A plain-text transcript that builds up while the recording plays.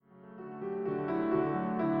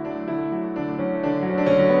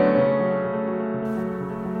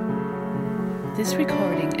This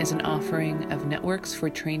recording is an offering of Networks for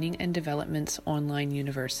Training and Development's online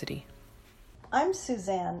university. I'm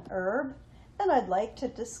Suzanne Erb, and I'd like to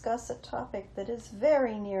discuss a topic that is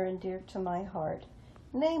very near and dear to my heart,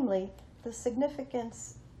 namely the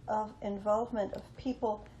significance of involvement of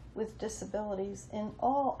people with disabilities in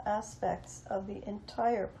all aspects of the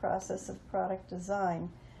entire process of product design,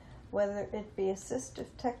 whether it be assistive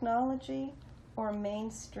technology or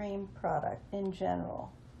mainstream product in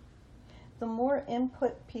general. The more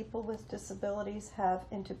input people with disabilities have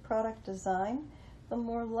into product design, the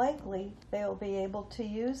more likely they'll be able to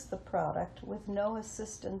use the product with no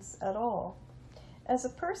assistance at all. As a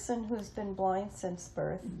person who's been blind since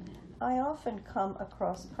birth, I often come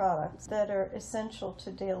across products that are essential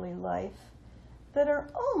to daily life, that are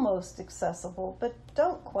almost accessible but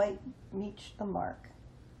don't quite meet the mark.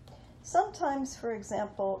 Sometimes, for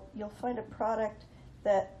example, you'll find a product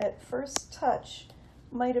that at first touch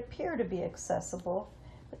might appear to be accessible,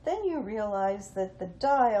 but then you realize that the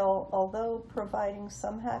dial, although providing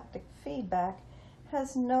some haptic feedback,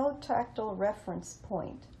 has no tactile reference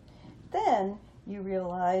point. Then you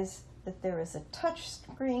realize that there is a touch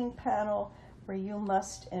screen panel where you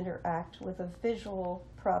must interact with a visual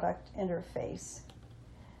product interface.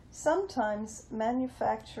 Sometimes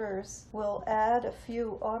manufacturers will add a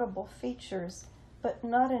few audible features, but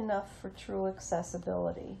not enough for true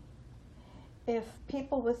accessibility. If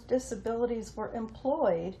people with disabilities were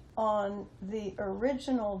employed on the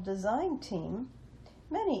original design team,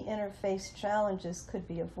 many interface challenges could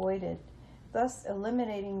be avoided, thus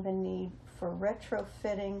eliminating the need for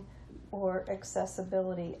retrofitting or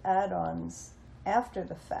accessibility add-ons after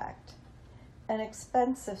the fact, an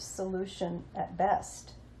expensive solution at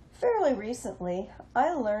best. Fairly recently,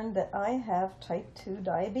 I learned that I have type 2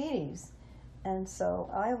 diabetes, and so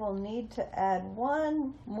I will need to add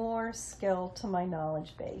one more skill to my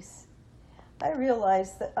knowledge base. I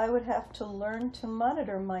realized that I would have to learn to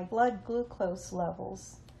monitor my blood glucose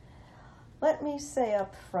levels. Let me say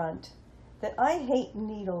up front that I hate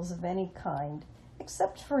needles of any kind,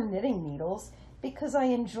 except for knitting needles, because I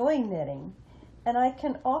enjoy knitting, and I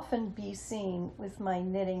can often be seen with my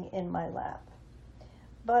knitting in my lap.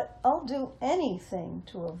 But I'll do anything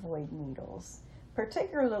to avoid needles,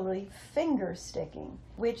 particularly finger sticking,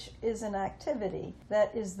 which is an activity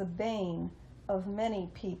that is the bane of many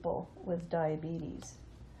people with diabetes.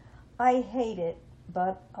 I hate it,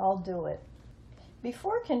 but I'll do it.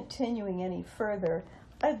 Before continuing any further,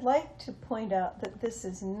 I'd like to point out that this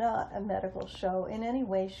is not a medical show in any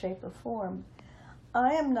way, shape, or form.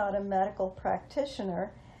 I am not a medical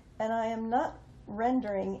practitioner, and I am not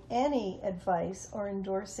rendering any advice or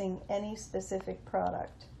endorsing any specific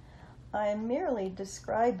product. I am merely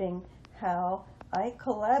describing how I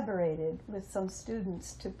collaborated with some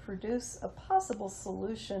students to produce a possible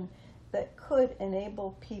solution that could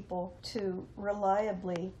enable people to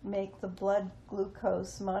reliably make the blood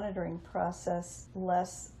glucose monitoring process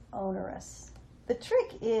less onerous. The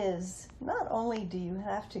trick is, not only do you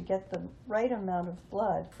have to get the right amount of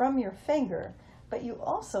blood from your finger, but you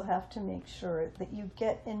also have to make sure that you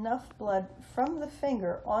get enough blood from the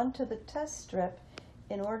finger onto the test strip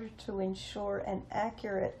in order to ensure an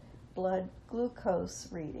accurate blood glucose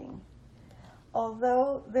reading.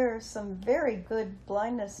 Although there are some very good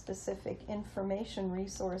blindness-specific information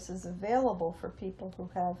resources available for people who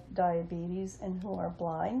have diabetes and who are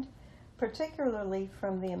blind, particularly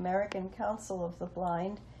from the American Council of the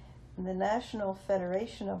Blind, the National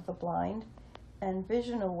Federation of the Blind, and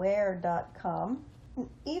visionaware.com,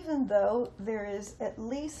 even though there is at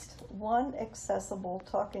least one accessible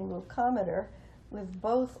talking glucometer with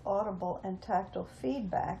both audible and tactile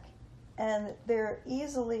feedback, and there are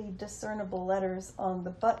easily discernible letters on the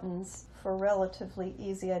buttons for relatively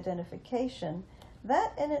easy identification,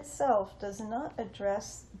 that in itself does not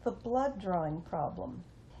address the blood drawing problem.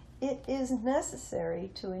 It is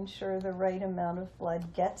necessary to ensure the right amount of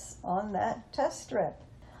blood gets on that test strip.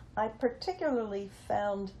 I particularly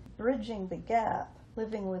found Bridging the Gap,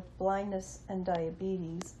 Living with Blindness and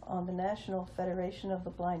Diabetes, on the National Federation of the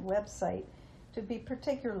Blind website to be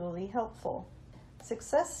particularly helpful.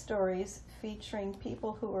 Success stories featuring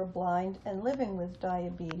people who are blind and living with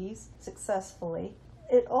diabetes successfully.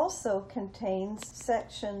 It also contains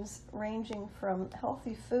sections ranging from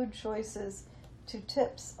healthy food choices to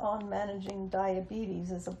tips on managing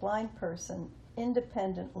diabetes as a blind person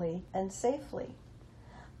independently and safely.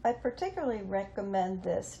 I particularly recommend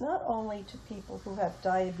this not only to people who have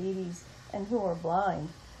diabetes and who are blind,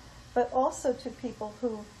 but also to people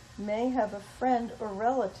who may have a friend or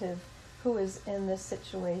relative who is in this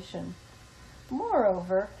situation.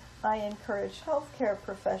 Moreover, I encourage healthcare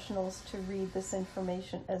professionals to read this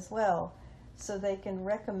information as well, so they can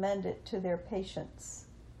recommend it to their patients.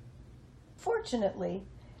 Fortunately,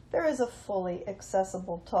 there is a fully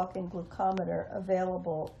accessible talking glucometer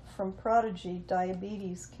available from Prodigy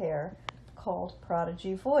Diabetes Care called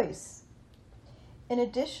Prodigy Voice. In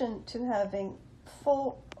addition to having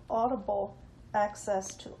full audible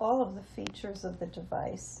access to all of the features of the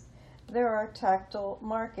device, there are tactile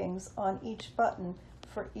markings on each button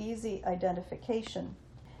for easy identification.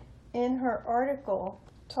 In her article,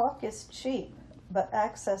 Talk is Cheap, but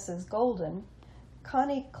Access is Golden,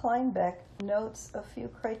 Connie Kleinbeck notes a few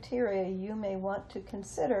criteria you may want to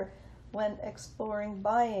consider when exploring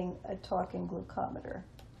buying a talking glucometer.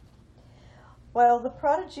 While the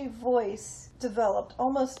Prodigy Voice developed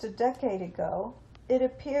almost a decade ago, it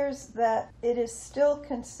appears that it is still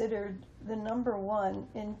considered the number one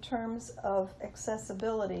in terms of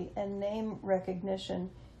accessibility and name recognition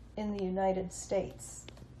in the United States.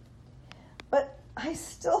 But I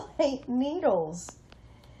still hate needles,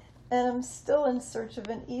 and I'm still in search of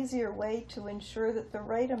an easier way to ensure that the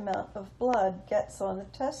right amount of blood gets on the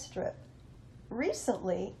test strip.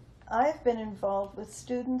 Recently, I've been involved with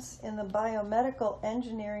students in the Biomedical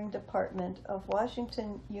Engineering Department of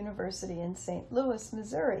Washington University in St. Louis,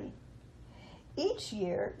 Missouri. Each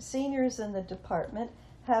year, seniors in the department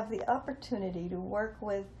have the opportunity to work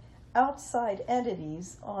with outside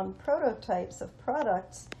entities on prototypes of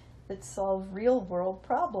products that solve real-world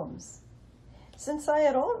problems. Since I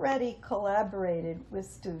had already collaborated with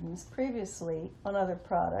students previously on other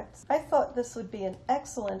products, I thought this would be an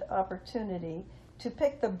excellent opportunity to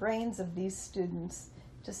pick the brains of these students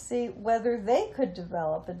to see whether they could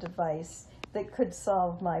develop a device that could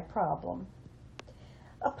solve my problem.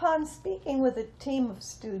 Upon speaking with a team of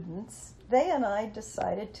students, they and I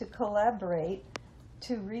decided to collaborate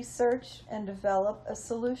to research and develop a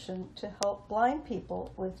solution to help blind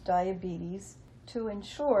people with diabetes to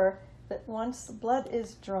ensure that once the blood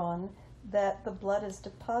is drawn, that the blood is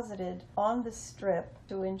deposited on the strip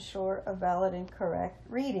to ensure a valid and correct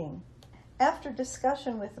reading. After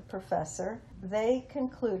discussion with the professor, they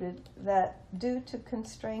concluded that due to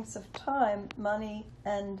constraints of time, money,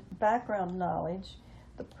 and background knowledge,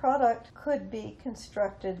 the product could be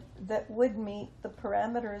constructed that would meet the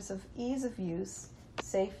parameters of ease of use,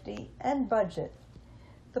 safety, and budget.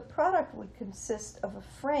 The product would consist of a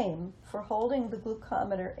frame for holding the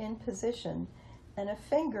glucometer in position and a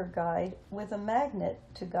finger guide with a magnet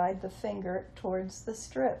to guide the finger towards the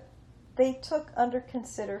strip. They took under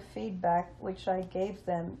consider feedback which I gave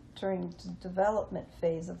them during the development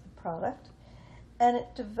phase of the product, and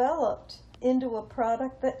it developed into a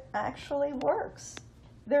product that actually works.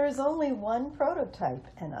 There is only one prototype,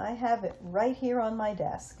 and I have it right here on my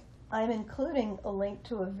desk. I'm including a link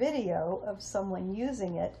to a video of someone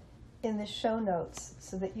using it in the show notes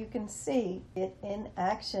so that you can see it in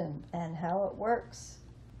action and how it works.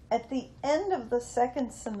 At the end of the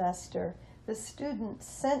second semester, the students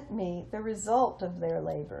sent me the result of their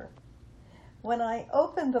labor. When I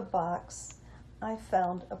opened the box, I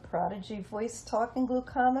found a Prodigy Voice talking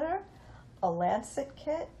glucometer, a Lancet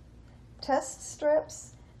kit, test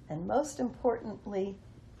strips, and most importantly,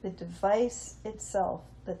 the device itself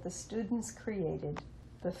that the students created,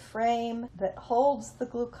 the frame that holds the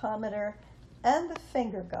glucometer, and the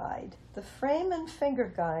finger guide. The frame and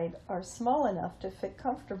finger guide are small enough to fit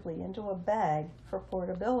comfortably into a bag for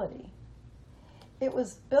portability. It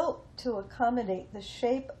was built to accommodate the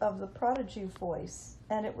shape of the Prodigy Voice,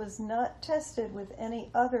 and it was not tested with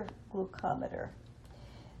any other glucometer.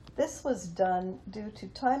 This was done due to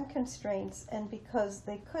time constraints and because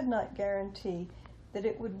they could not guarantee that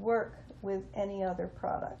it would work with any other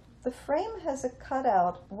product. The frame has a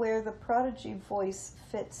cutout where the Prodigy Voice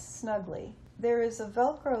fits snugly. There is a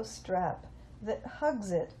Velcro strap that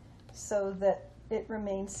hugs it so that it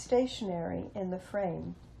remains stationary in the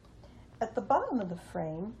frame. At the bottom of the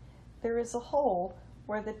frame, there is a hole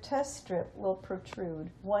where the test strip will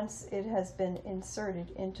protrude once it has been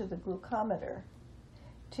inserted into the glucometer.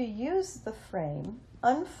 To use the frame,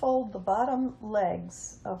 unfold the bottom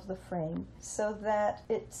legs of the frame so that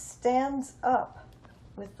it stands up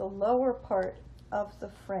with the lower part of the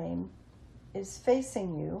frame is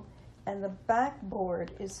facing you and the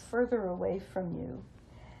backboard is further away from you.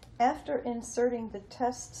 After inserting the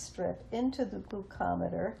test strip into the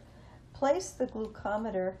glucometer, place the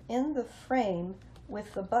glucometer in the frame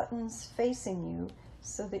with the buttons facing you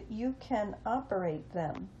so that you can operate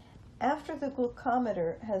them. After the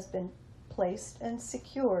glucometer has been placed and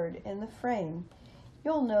secured in the frame,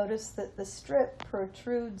 you'll notice that the strip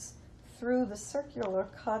protrudes through the circular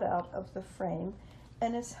cutout of the frame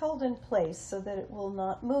and is held in place so that it will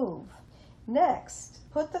not move. Next,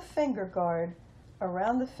 put the finger guard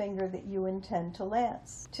around the finger that you intend to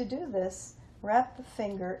lance. To do this, wrap the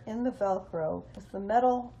finger in the Velcro with the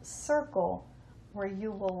metal circle where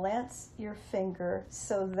you will lance your finger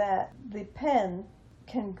so that the pen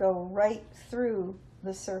can go right through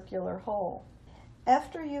the circular hole.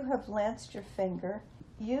 After you have lanced your finger,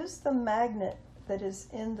 use the magnet that is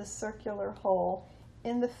in the circular hole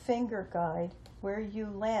in the finger guide where you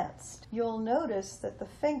lanced. You'll notice that the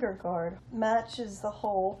finger guard matches the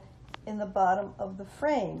hole in the bottom of the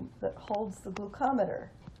frame that holds the glucometer.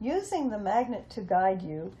 Using the magnet to guide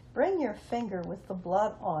you, bring your finger with the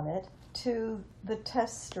blood on it to the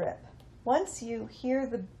test strip. Once you hear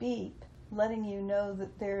the beep letting you know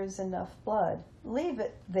that there is enough blood, leave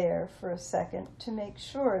it there for a second to make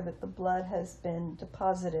sure that the blood has been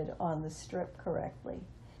deposited on the strip correctly.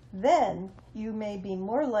 Then you may be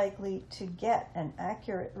more likely to get an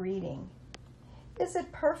accurate reading. Is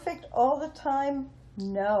it perfect all the time?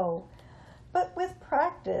 No. But with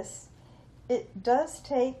practice, it does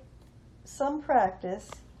take some practice.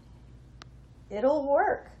 It'll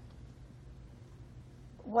work.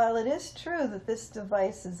 While it is true that this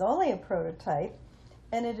device is only a prototype,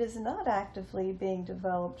 and it is not actively being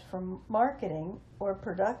developed for marketing or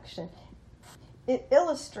production, it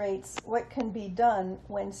illustrates what can be done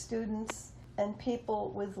when students and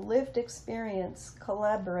people with lived experience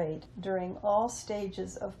collaborate during all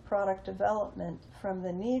stages of product development, from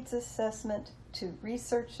the needs assessment to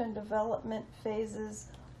research and development phases,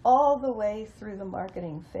 all the way through the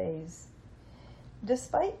marketing phase.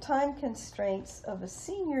 Despite time constraints of a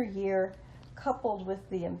senior year coupled with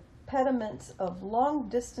the impediments of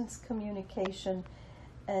long-distance communication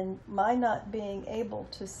and my not being able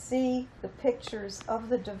to see the pictures of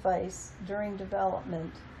the device during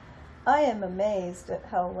development, I am amazed at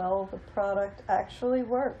how well the product actually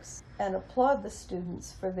works and applaud the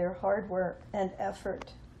students for their hard work and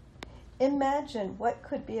effort. Imagine what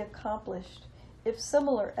could be accomplished if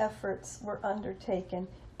similar efforts were undertaken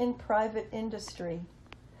in private industry.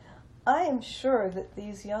 I am sure that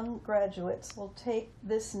these young graduates will take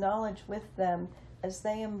this knowledge with them as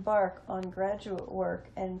they embark on graduate work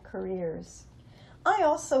and careers. I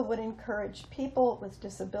also would encourage people with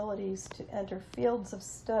disabilities to enter fields of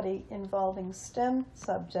study involving STEM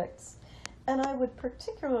subjects, and I would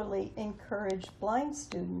particularly encourage blind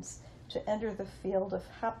students to enter the field of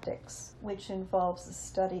haptics, which involves the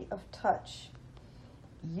study of touch.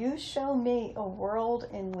 You show me a world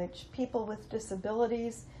in which people with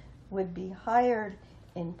disabilities would be hired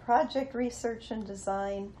in project research and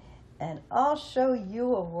design, and I'll show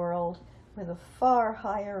you a world with a far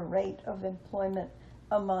higher rate of employment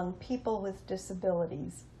among people with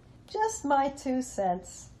disabilities. Just my 2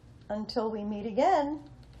 cents. Until we meet again,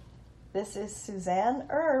 this is Suzanne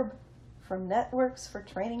Erb from Networks for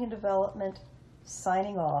Training and Development,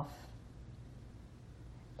 signing off.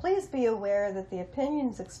 Please be aware that the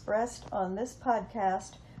opinions expressed on this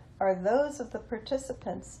podcast are those of the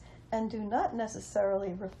participants and do not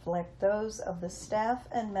necessarily reflect those of the staff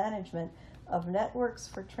and management of Networks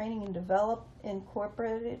for Training and Development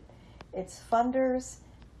Incorporated, its funders,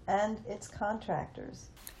 and its contractors.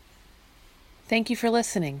 Thank you for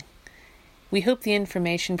listening. We hope the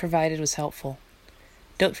information provided was helpful.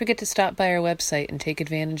 Don't forget to stop by our website and take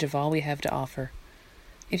advantage of all we have to offer.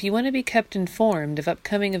 If you want to be kept informed of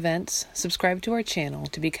upcoming events, subscribe to our channel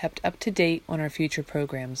to be kept up to date on our future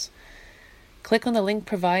programs. Click on the link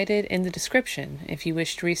provided in the description if you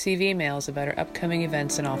wish to receive emails about our upcoming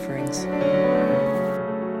events and offerings.